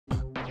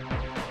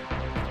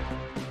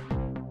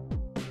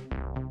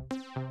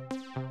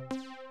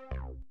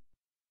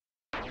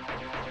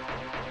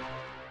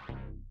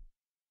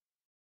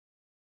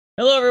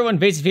Hello everyone,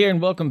 Vaesive here,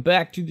 and welcome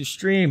back to the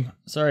stream.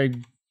 Sorry,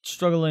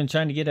 struggling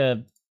trying to get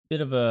a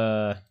bit of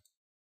a...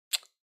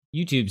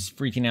 YouTube's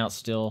freaking out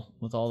still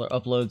with all their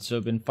uploads, so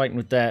I've been fighting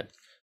with that.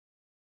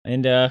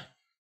 And,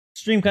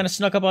 stream kind of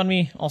snuck up on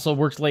me, also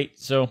worked late,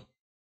 so...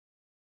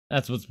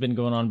 That's what's been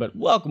going on, but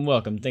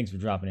welcome. Thanks for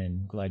dropping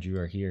in. Glad you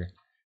are here.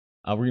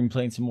 We're going to be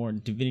playing some more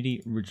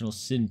Divinity Original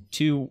Sin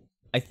 2.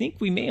 I think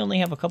we may only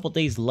have a couple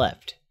days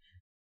left,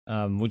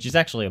 which is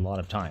actually a lot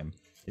of time.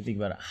 If you think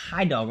about it.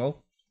 Hi, doggo.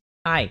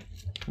 Hi.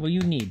 What do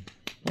you need?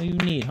 What do you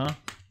need, huh?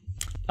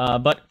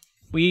 But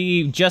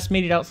we just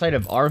made it outside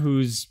of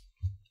Arhu's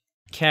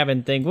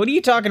cabin thing. What are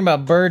you talking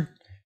about, bird?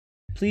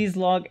 Please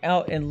log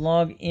out and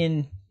log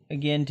in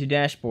again to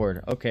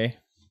dashboard. Okay.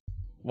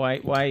 Why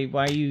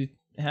are you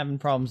having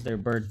problems there,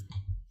 bird?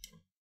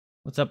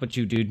 What's up with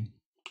you, dude?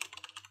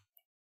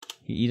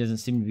 He doesn't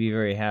seem to be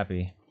very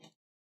happy.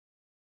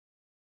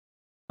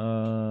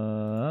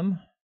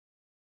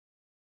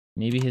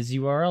 Maybe his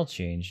URL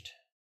changed.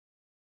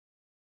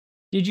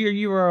 Did your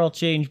URL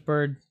change,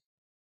 bird?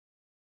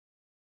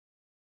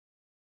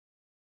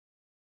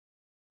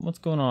 What's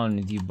going on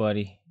with you,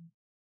 buddy?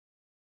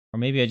 Or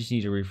maybe I just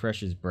need to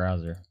refresh his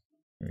browser.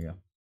 There we go.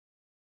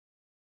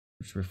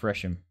 Just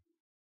refresh him.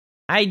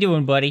 How you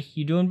doing, buddy?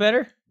 You doing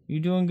better?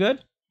 You doing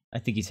good? I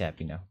think he's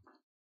happy now.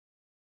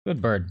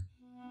 Good bird.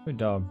 Good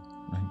dog.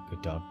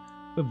 Good dog.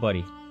 Good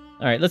buddy.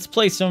 Alright, let's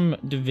play some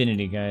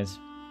Divinity, guys.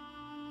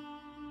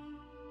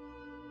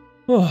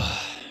 Oh,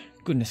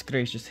 goodness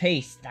gracious. Hey,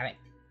 stop it.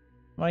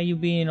 Why are you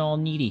being all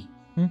needy?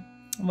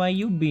 Why are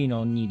you being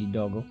all needy,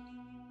 doggo?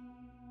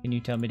 Can you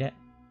tell me that?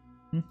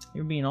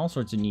 You're being all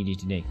sorts of needy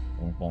today.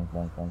 Bonk, bonk,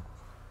 bonk, bonk.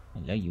 I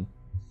love you.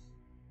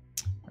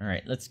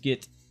 Alright, let's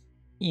get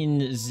in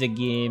the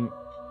game.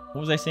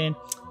 What was I saying?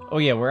 Oh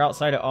yeah, we're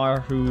outside of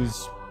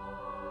Arhu's...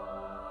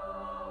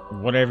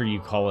 whatever you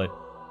call it.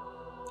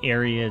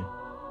 Area...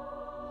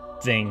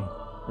 thing.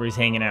 Where he's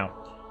hanging out.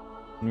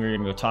 And we were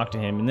gonna go talk to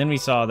him. And then we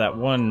saw that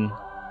one...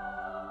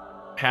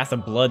 Path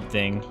of Blood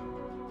thing.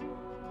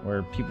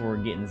 Where people were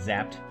getting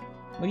zapped.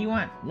 What do you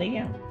want? Lay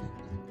down.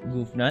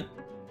 Goof nut.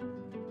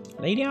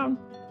 Lay down.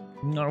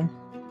 No.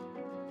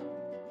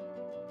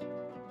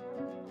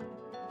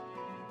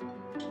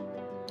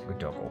 Good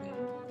doggo.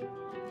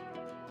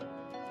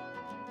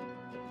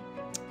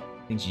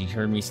 I think she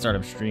heard me start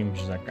up stream.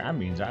 She's like, that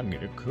means I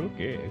get a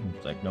cookie.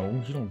 It's like, no,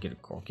 you don't get a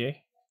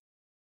cookie.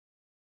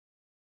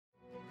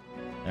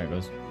 There it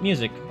goes.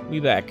 Music.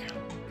 We back.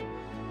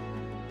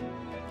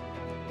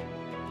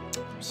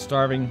 I'm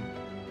starving.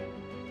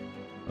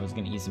 I was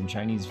gonna eat some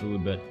Chinese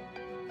food, but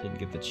didn't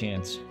get the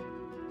chance.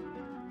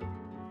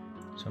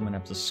 So I'm gonna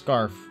have to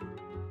scarf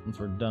once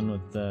we're done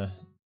with the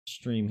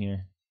stream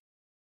here.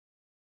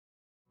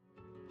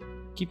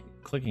 Keep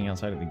clicking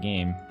outside of the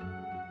game.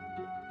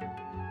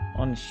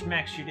 On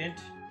smack shouldn't.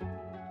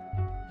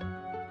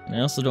 And I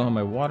also don't have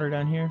my water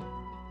down here.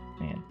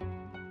 Man.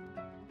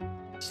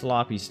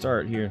 Sloppy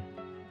start here.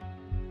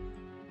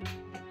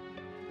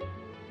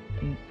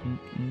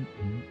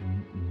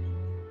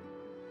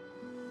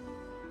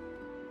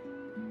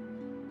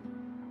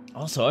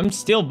 Also, I'm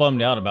still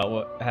bummed out about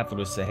what happened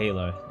with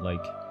Sahela.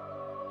 Like,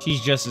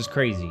 she's just as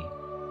crazy.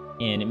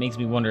 And it makes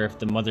me wonder if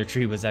the mother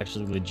tree was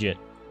actually legit.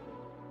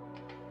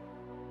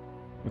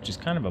 Which is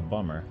kind of a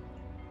bummer.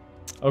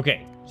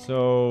 Okay,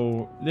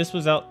 so this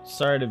was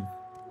outside of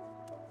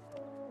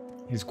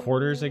his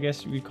quarters, I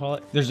guess you'd call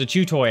it. There's a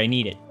chew toy, I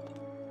need it.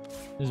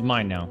 This is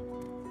mine now.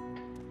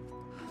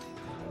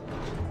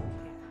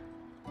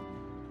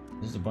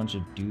 There's a bunch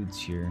of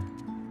dudes here.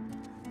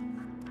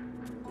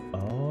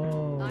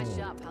 Oh. Nice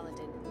shot, Paladin.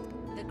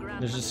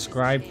 There's a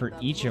scribe for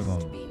each of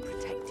them.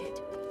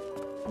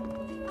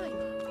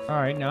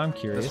 Alright, now I'm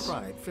curious. The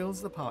scribe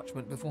fills the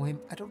parchment before him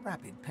at a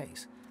rapid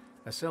pace,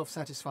 a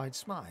self-satisfied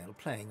smile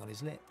playing on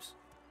his lips.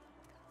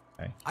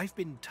 Okay. I've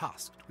been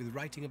tasked with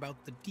writing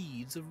about the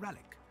deeds of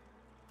Relic,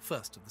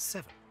 first of the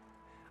 7.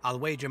 I'll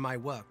wager my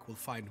work will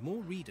find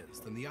more readers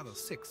than the other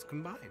 6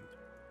 combined.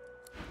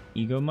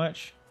 Ego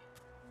much?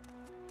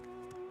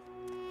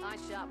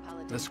 Nice shot,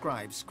 Paladin. The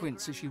scribe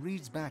squints as she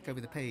reads back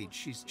over the page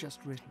she's just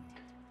written.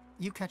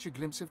 You catch a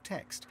glimpse of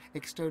text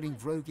extolling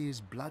Vroge's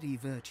bloody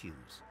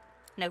virtues.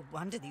 No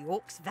wonder the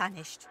orcs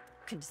vanished,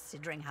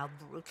 considering how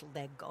brutal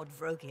their god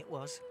Vroge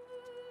was.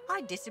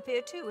 I'd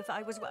disappear too if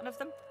I was one of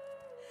them.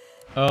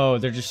 Oh,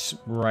 they're just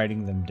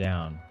writing them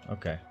down.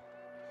 Okay.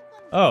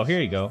 Oh,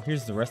 here you go.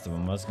 Here's the rest of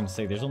them. I was gonna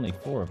say, there's only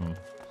 4 of them.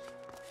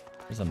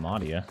 There's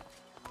Amadia.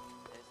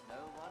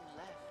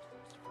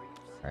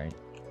 Alright.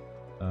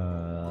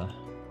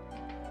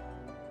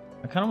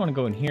 I kind of want to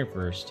go in here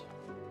first.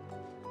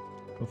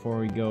 Before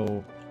we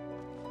go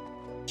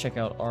check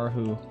out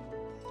Arhu.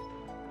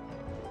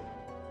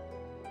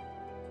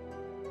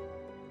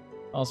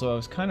 Also, I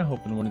was kind of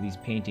hoping one of these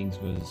paintings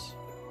was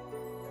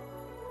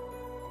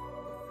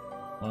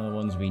one of the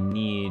ones we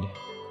need.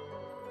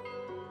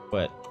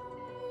 But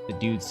the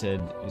dude said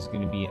it was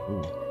going to be...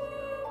 Ooh.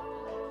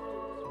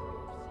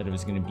 That it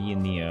was going to be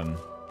in the,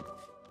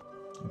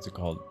 what's it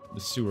called? The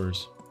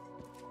sewers.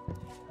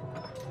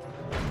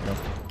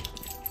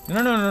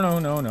 No, no, no, no,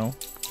 no, no.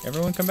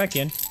 Everyone come back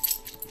in.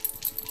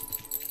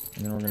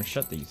 And then we're gonna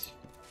shut these.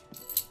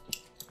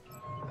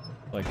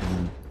 Like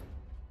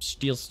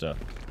steal stuff.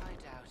 I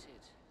doubt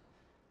it.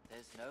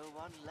 There's no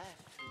one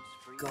left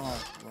who's free. God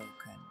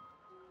broken.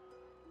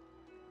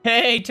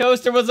 Hey,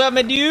 Toaster, what's up,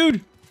 my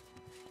dude?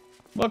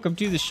 Welcome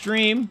to the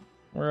stream.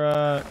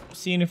 We're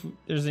seeing if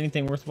there's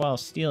anything worthwhile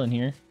stealing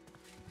here.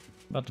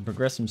 About to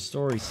progress some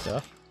story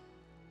stuff.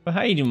 But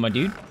how you doing, my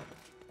dude?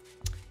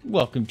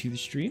 Welcome to the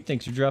stream.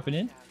 Thanks for dropping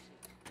in.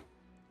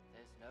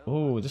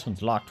 Oh, this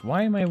one's locked.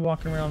 Why am I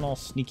walking around all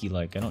sneaky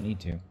like? I don't need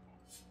to.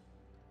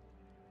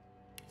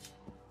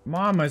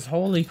 Mama's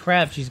holy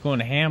crap, she's going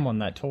ham on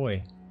that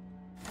toy.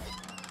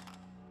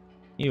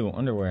 Ew,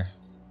 underwear.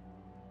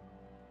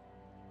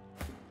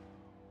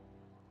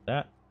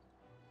 That's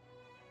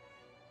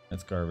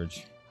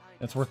garbage.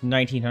 That's worth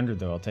 1900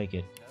 though, I'll take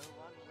it.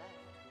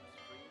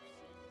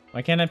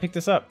 Why can't I pick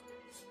this up?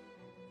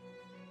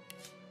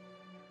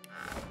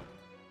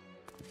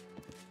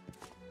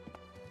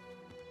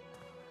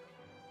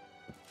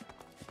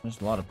 There's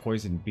a lot of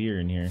poisoned beer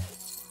in here.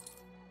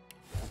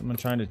 Someone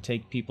trying to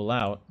take people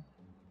out.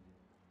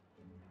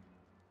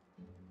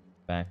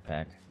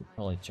 Backpack. Could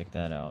probably check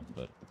that out,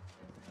 but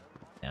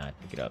nah, I'd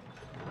pick it up.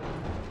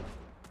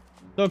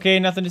 It's okay,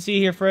 nothing to see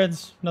here,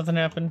 Freds. Nothing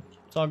happened.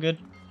 It's all good.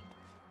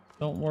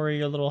 Don't worry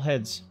your little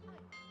heads.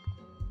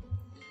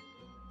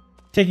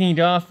 Taking it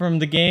off from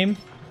the game?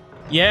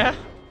 Yeah?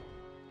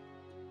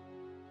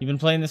 You been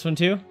playing this one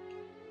too?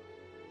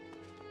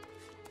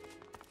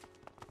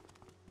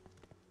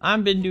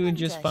 I've been doing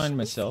just fine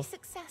myself.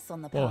 Success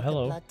on the Oh, path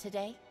hello. of blood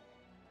today.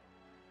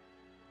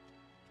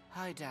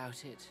 I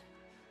doubt it.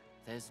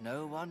 There's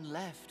no one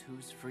left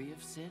who's free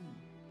of sin.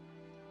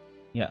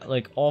 Yeah,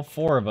 like all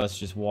four of us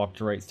just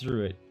walked right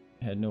through it.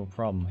 Had no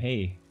problem.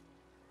 Hey.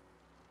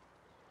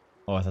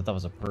 Oh, I thought that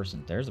was a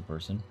person. There's a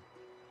person.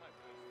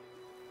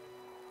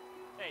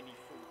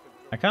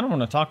 I kind of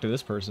want to talk to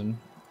this person.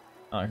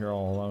 Out here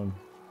all alone.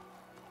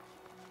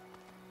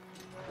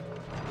 There's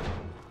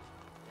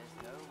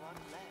no one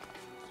left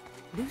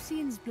who's free.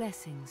 Lucian's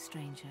blessing,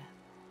 stranger.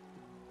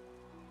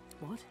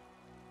 What?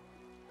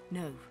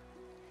 No.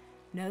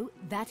 No,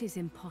 that is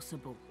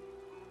impossible.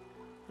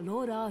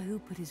 Lord Arhu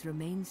put his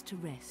remains to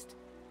rest,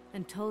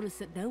 and told us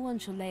that no one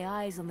shall lay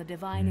eyes on the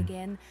divine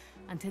again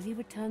until he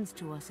returns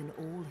to us in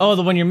all. Oh,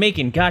 the one you're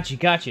making. Gotcha,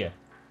 gotcha.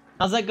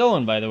 How's that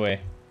going, by the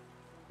way?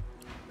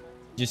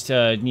 Just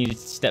need to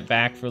step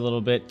back for a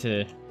little bit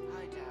to I doubt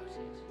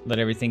it. let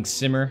everything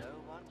simmer.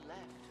 No one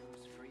left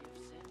who's free of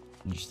sin.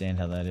 Understand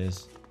how that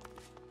is.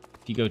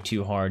 If you go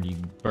too hard, you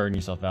burn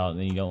yourself out, and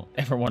then you don't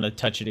ever want to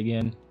touch it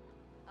again.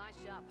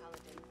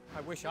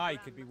 I wish I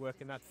could be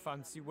working that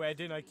fancy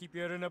wedding I keep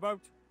hearing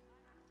about.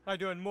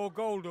 I'd earn more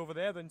gold over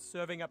there than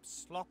serving up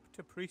slop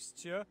to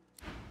priests here.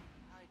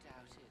 I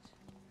doubt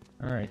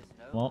it. Alright,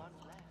 There's no well, one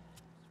left.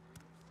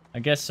 I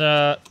guess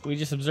we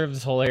just observed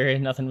this whole area,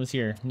 nothing was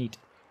here. Neat.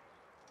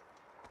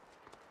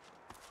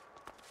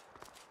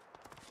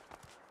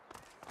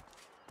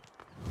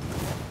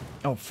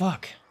 Oh,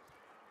 fuck.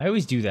 I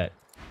always do that.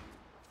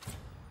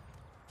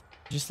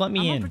 Just let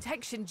me I'm in. on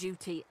protection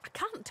duty. I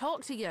can't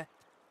talk to you.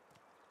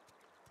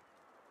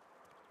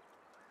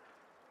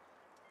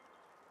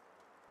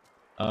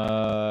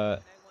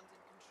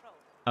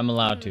 I'm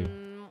allowed to.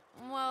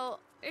 Well,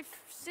 if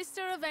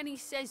Sister Aveni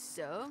says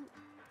so,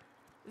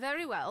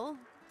 very well.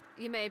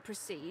 You may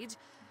proceed,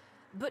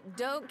 but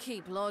don't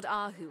keep Lord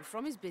Arhu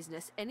from his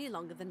business any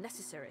longer than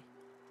necessary.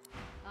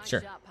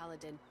 Sure. Sharp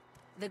Paladin.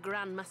 The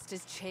Grand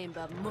Master's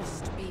chamber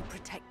must be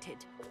protected.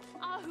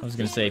 I was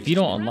gonna say, if you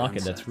don't unlock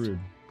it, that's rude.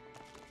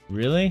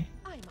 Really?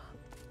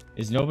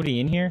 Is nobody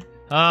in here?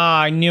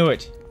 Ah, I knew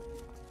it!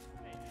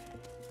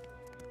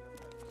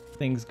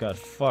 Things got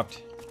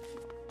fucked.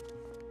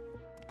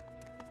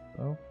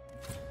 Oh.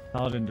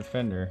 Paladin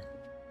Defender.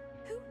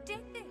 Who did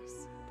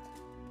this?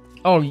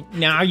 Oh,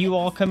 now you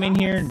all come in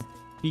here and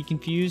be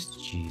confused?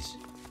 Jeez.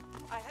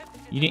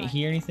 You didn't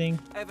hear anything?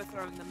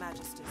 Overthrowing the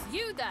Majesties.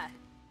 You there!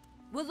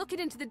 We're looking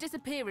into the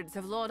disappearance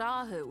of Lord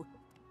Arhu.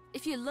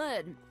 If you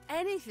learn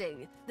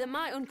anything that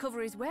might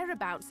uncover his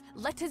whereabouts,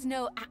 let us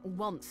know at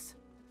once.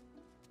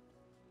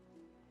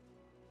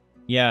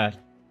 Yeah.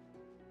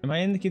 Am I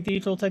in the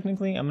cathedral,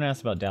 technically? I'm gonna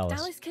ask about Dallas.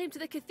 Dallas came to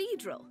the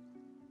cathedral.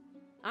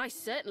 I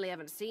certainly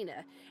haven't seen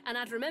her, and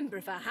I'd remember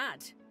if I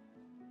had.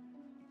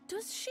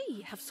 Does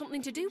she have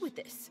something to do with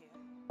this?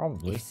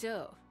 Probably. If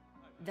so,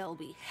 there'll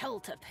be hell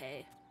to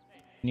pay.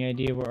 Any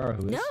idea where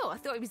Arhu is? No, I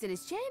thought he was in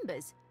his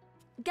chambers,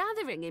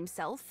 gathering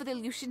himself for the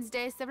Lucian's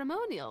Day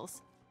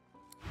ceremonials.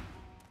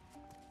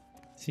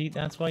 See,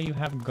 that's why you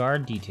have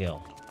guard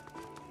detail.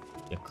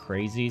 You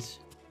crazies.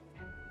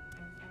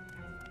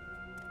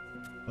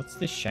 What's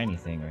this shiny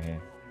thing right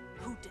here?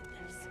 Who did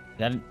this? Is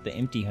that the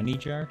empty honey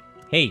jar?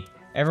 Hey,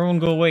 everyone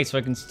go away so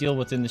I can steal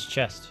what's in this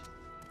chest.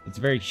 It's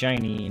very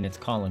shiny and it's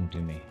calling to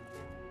me.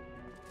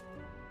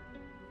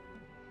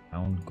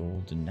 Found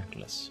gold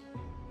necklace.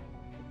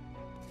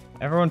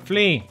 Everyone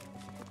flee!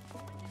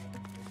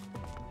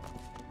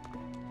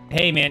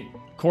 Hey man,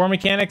 core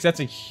mechanics, that's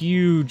a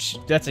huge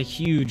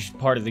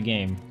part of the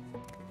game.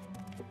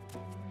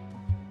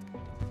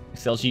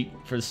 Excel sheet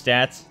for the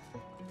stats.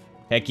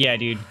 Heck yeah,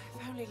 dude.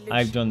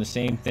 I've done the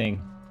same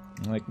thing.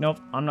 I'm like, nope,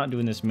 I'm not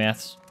doing this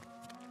maths.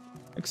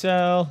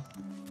 Excel.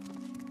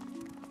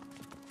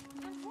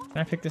 Can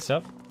I pick this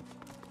up?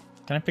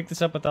 Can I pick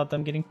this up without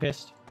them getting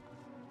pissed?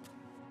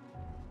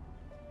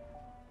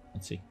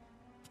 Let's see.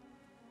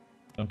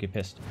 Don't get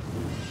pissed.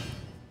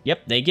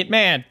 Yep, they get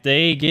mad.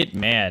 They get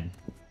mad.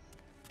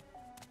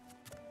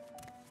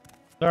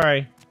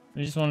 Sorry. I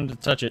just wanted to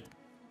touch it.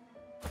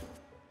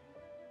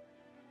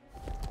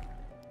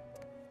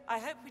 I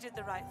hope we did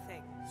the right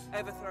thing,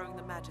 overthrowing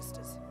the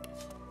Magisters.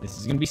 This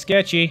is gonna be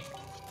sketchy.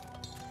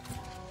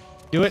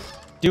 Do it.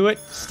 Do it.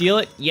 Steal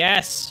it.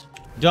 Yes.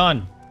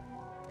 Done.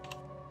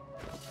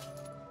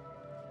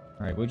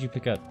 Alright, what'd you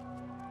pick up?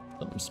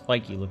 Something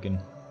spiky looking.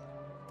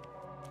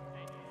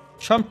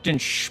 Something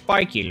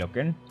spiky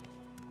looking.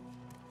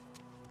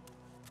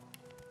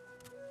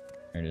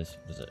 There it is.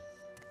 What is it?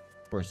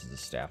 Of course it's the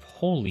staff.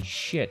 Holy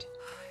shit.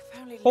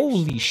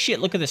 Holy shit,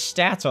 look at the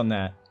stats on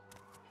that.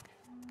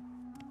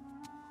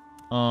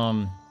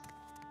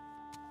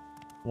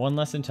 1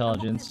 less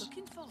intelligence.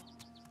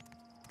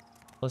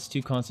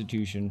 +2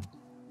 constitution.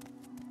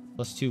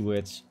 +2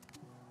 wits.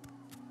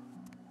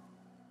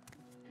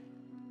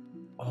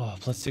 Oh,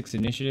 +6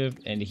 initiative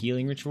and a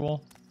healing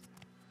ritual.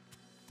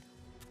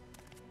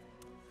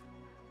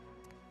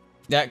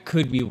 That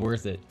could be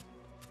worth it.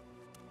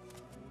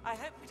 I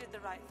hope we did the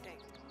right thing,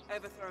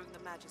 overthrowing the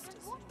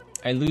Magisters.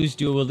 I lose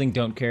dual wielding,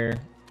 don't care.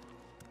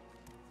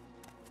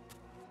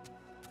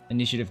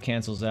 Initiative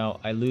cancels out.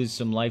 I lose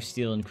some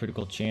lifesteal and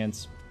critical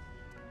chance.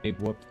 Big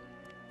whoop.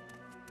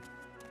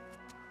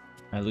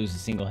 I lose a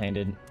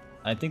single-handed.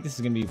 I think this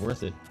is gonna be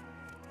worth it.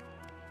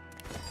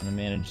 I'm gonna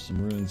manage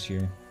some runes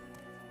here.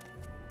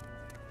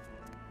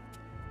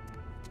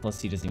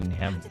 Plus he doesn't even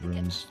have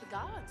runes.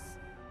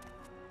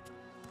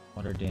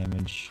 Water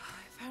damage.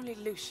 If only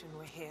Lucian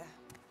were here.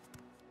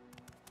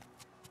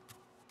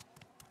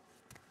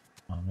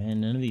 Oh man,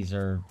 none of these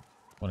are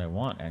what I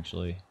want,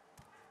 actually.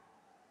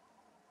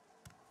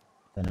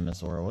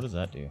 Venomous aura, what does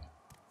that do?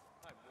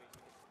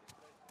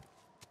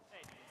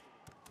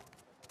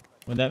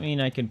 Would that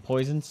mean I can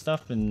poison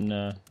stuff and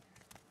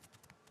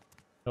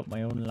help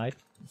my own life?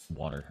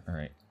 Water,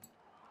 alright.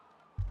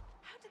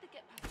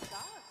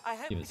 I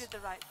hope we did the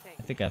right thing.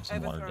 I think I have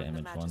some water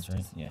damage ones,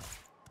 right? Yeah.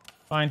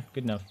 Fine,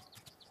 good enough.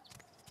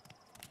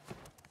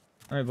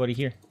 Alright, buddy,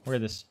 here. Wear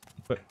this.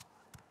 But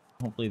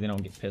hopefully they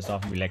don't get pissed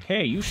off and be like,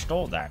 hey, you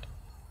stole that.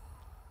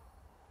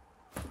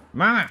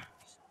 Mama!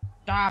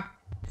 Stop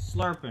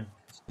slurping.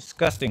 It's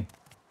disgusting.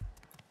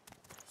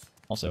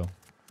 Also.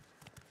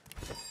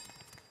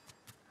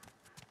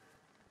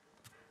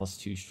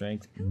 +2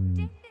 strength.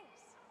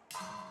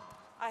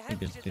 I think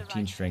there's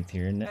 15 strength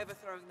here, isn't it?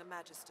 Overthrowing the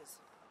Magisters.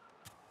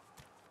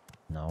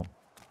 No.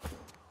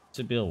 It's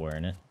a bill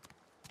wearing it.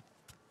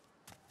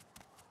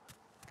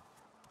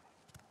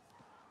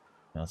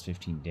 Now it's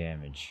 15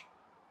 damage.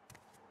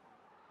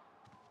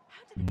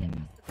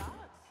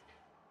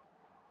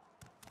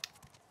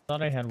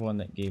 Thought I had one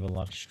that gave a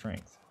lot of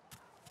strength.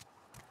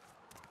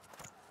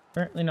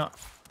 Apparently not.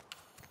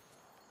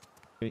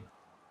 Wait,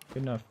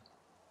 good enough.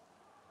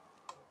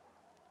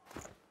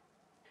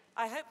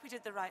 I hope we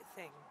did the right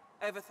thing,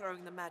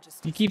 overthrowing the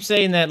Magisters. You keep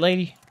saying that,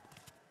 lady.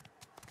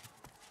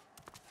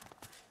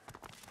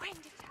 When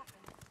did it happen?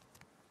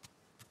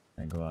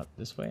 I go out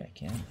this way. I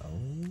can.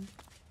 Oh,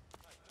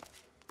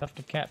 stuffed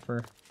a cat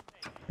fur.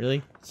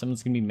 Really?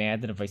 Someone's gonna be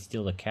mad that if I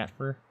steal the cat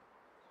fur?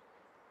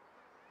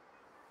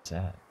 What's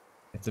that?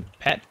 It's a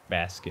pet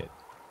basket.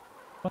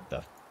 What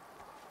the?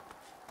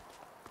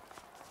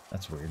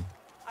 That's weird.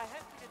 I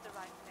hope we did the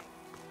right thing,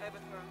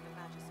 overthrowing the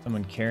Magisters.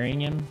 Someone carrying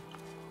him?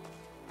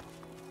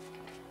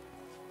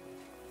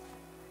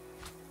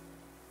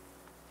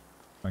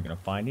 Am I gonna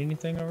find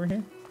anything over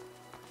here?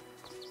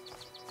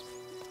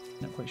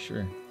 Not quite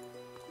sure.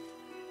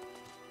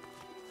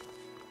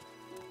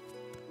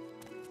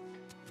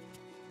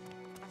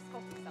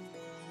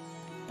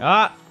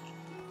 Ah!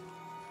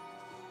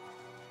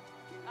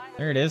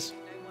 There it is.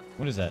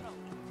 What is that?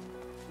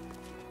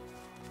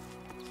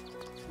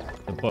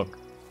 The book.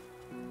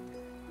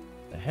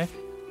 The heck?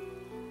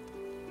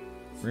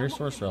 Rare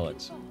source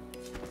relics.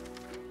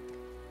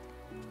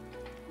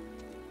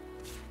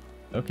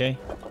 Okay.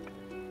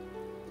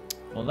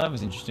 Well, that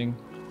was interesting.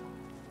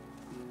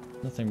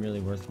 Nothing really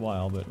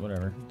worthwhile, but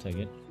whatever. I'll take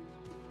it.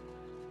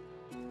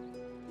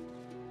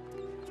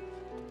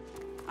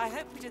 I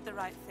hope we did the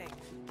right thing,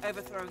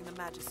 overthrowing the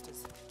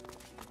Magisters.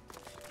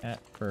 Cat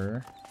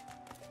fur.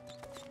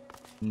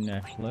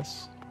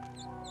 Necklace.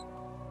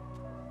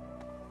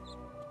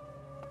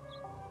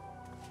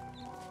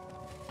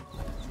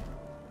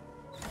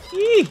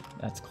 Eee!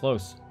 That's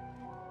close.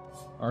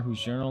 Arhu's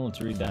journal.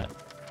 Let's read that.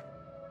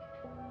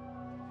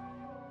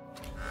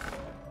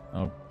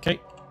 Okay.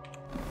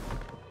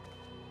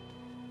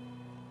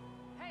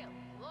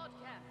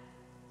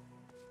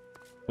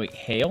 Wait,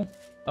 Hale?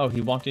 Oh,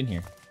 he walked in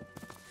here.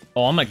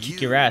 Oh, I'm gonna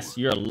kick your ass.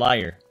 You're a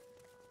liar.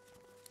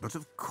 But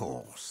of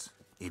course,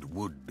 it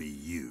would be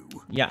you.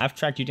 Yeah, I've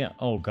tracked you down.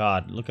 Oh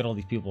god, look at all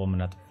these people I'm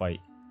gonna have to fight.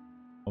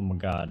 Oh my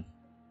god.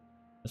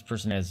 This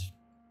person has...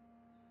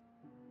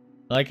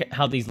 I like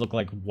how these look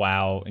like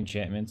WoW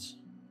enchantments.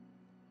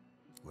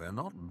 We're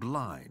not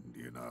blind,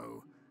 you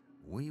know.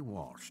 We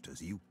watched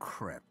as you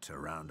crept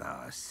around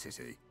our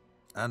city.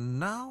 And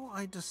now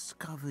I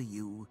discover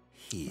you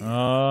here.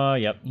 Oh,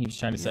 yep. He was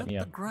trying to set me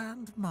up. The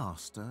Grand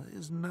Master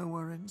is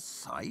nowhere in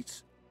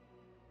sight.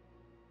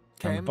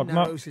 Kem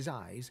narrows his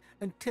eyes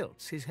and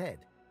tilts his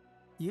head.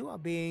 You are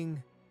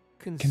being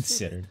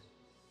considered.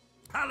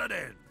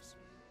 Paladins!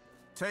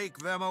 Take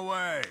them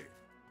away.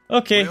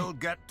 Okay. We'll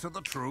get to the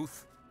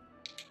truth.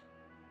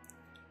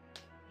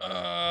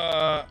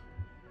 I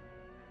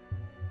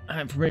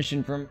have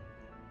permission from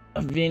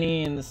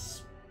Vinny and the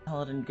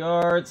Paladin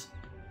guards.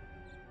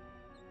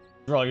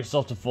 Draw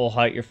yourself to full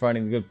height. You're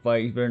fighting a good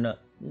fight. You better not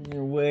in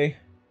your way.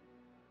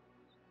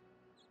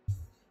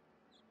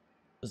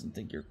 Doesn't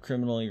think you're a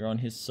criminal. You're on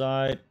his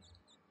side.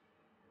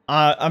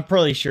 I'm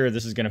probably sure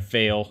this is gonna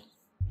fail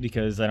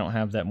because I don't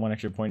have that one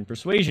extra point in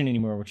persuasion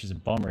anymore, which is a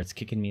bummer. It's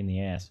kicking me in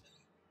the ass.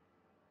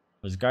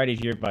 Was guided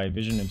here by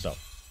Vision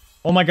himself.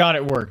 Oh my god,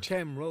 it worked.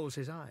 Kem rolls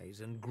his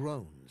eyes and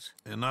groans.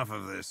 Enough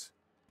of this.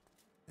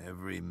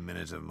 Every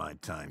minute of my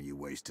time you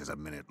waste is a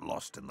minute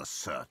lost in the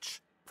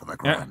search for the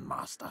Grand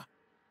Master.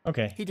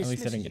 Okay, He at least I didn't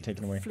dismisses get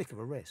taken you away. with a flick of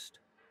a wrist.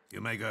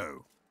 You may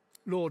go.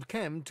 Lord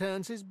Kem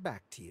turns his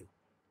back to you.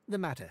 The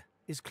matter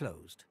is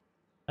closed.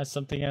 That's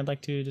something I'd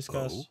like to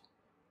discuss.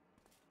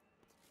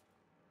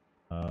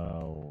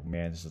 Oh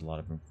man, this is a lot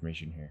of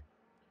information here.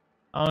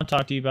 I want to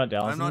talk to you about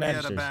Dallas I'm and not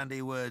here to Magisters.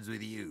 bandy words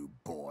with you,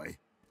 boy.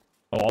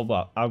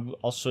 Oh,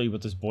 I'll show you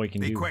what this boy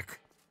can do. Be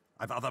quick.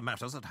 I've other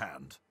matters at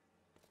hand.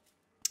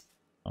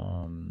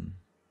 Oh,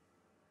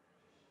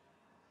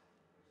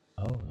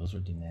 those are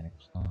demonic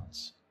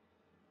plants.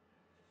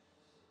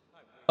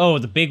 Oh,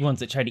 the big ones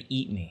that try to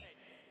eat me.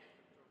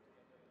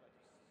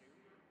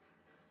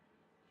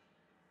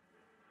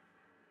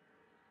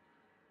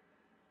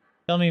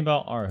 Tell me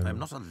about Arhu. I'm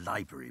not a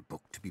library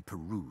book to be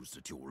perused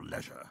at your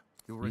leisure.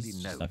 You already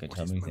know what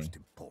is most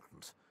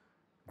important.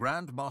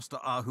 Grand Master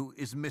Arhu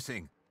is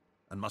missing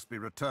and must be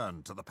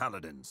returned to the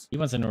Paladins. He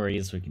wants to know where he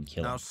is so we can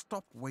kill him. Now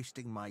stop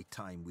wasting my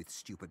time with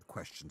stupid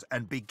questions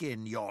and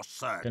begin your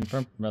search.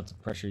 Confirm about the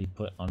pressure you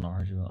put on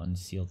Arhu to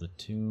unseal the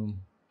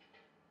tomb.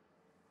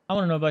 I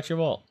want to know about your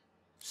vault.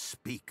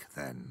 Speak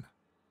then.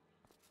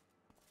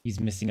 He's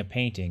missing a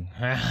painting.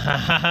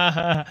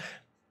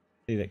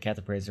 Say that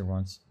Cathapraiser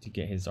wants to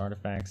get his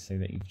artifacts. Say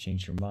that you've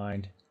changed your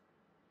mind.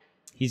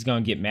 He's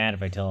gonna get mad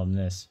if I tell him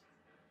this.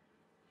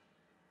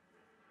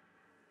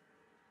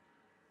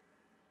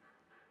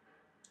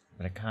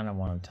 But I kind of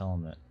want to tell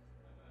him it.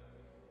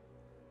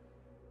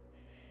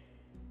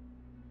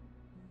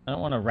 I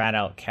don't want to rat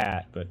out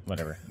Cat, but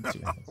whatever. Let's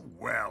see what happens.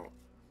 Well,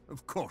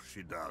 of course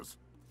she does.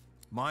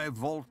 My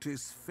vault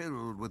is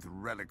filled with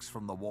relics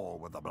from the war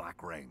with the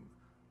Black Ring.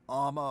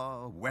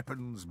 Armor,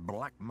 weapons,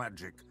 black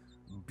magic,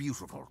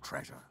 beautiful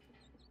treasure.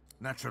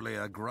 Naturally,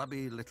 a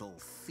grubby little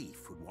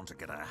thief would want to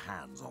get her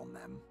hands on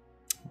them.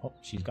 Oh,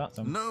 she's got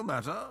some. No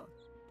matter.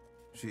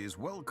 She's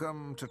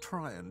welcome to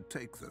try and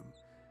take them.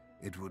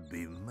 It would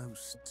be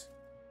most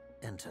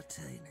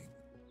entertaining.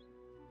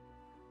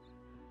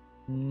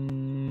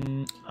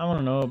 I want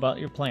to know about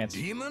your plants.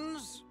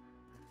 Demons?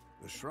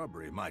 The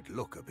shrubbery might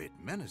look a bit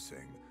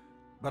menacing,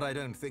 but I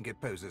don't think it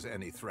poses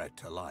any threat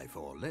to life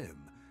or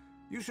limb.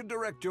 You should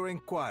direct your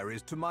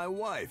inquiries to my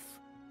wife.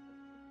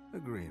 A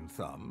green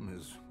thumb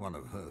is one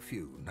of her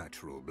few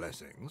natural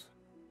blessings.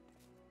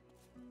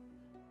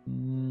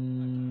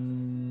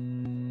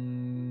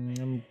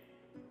 I'm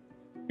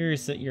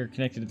curious that you're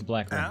connected to the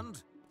Black Ring.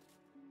 And?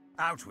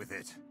 Out with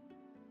it.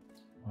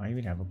 Why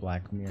even have a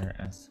black mirror?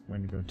 As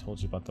Wendigo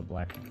told you about the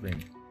Black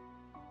Ring.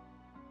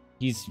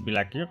 He's be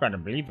like, you're gonna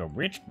believe a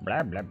witch,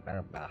 blah blah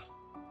blah blah.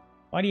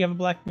 Why do you have a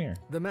black mirror?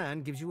 The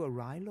man gives you a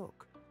wry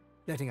look,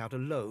 letting out a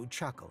low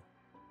chuckle.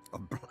 A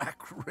black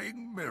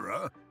ring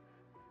mirror?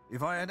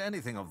 If I had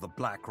anything of the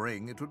Black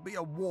Ring, it would be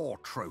a war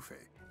trophy,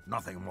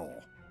 nothing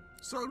more.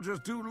 Soldiers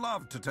do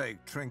love to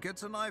take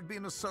trinkets, and I've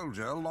been a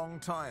soldier a long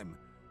time.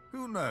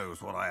 Who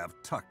knows what I have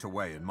tucked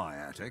away in my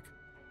attic?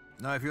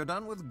 Now, if you're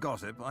done with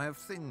gossip, I have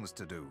things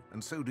to do,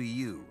 and so do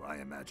you, I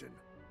imagine.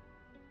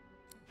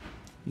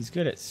 He's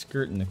good at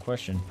skirting the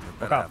question. You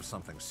better have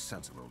something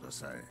sensible to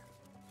say.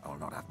 I will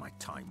not have my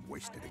time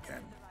wasted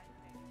again.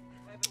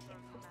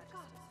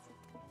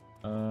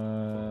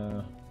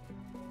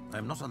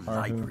 I'm not a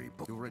library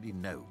book. You already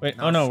know. Wait,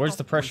 now oh no, where's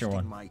the stop pressure wasting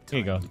one? my Here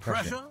you go, time. the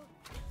pressure.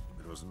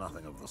 It was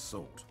nothing of the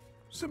sort.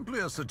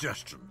 Simply a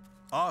suggestion.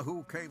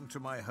 Arhu came to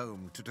my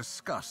home to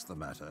discuss the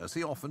matter, as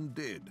he often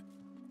did.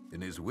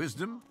 In his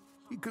wisdom,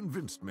 he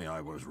convinced me I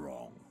was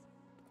wrong.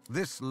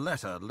 This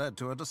letter led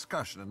to a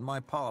discussion in my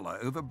parlor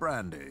over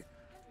brandy.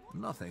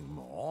 Nothing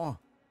more.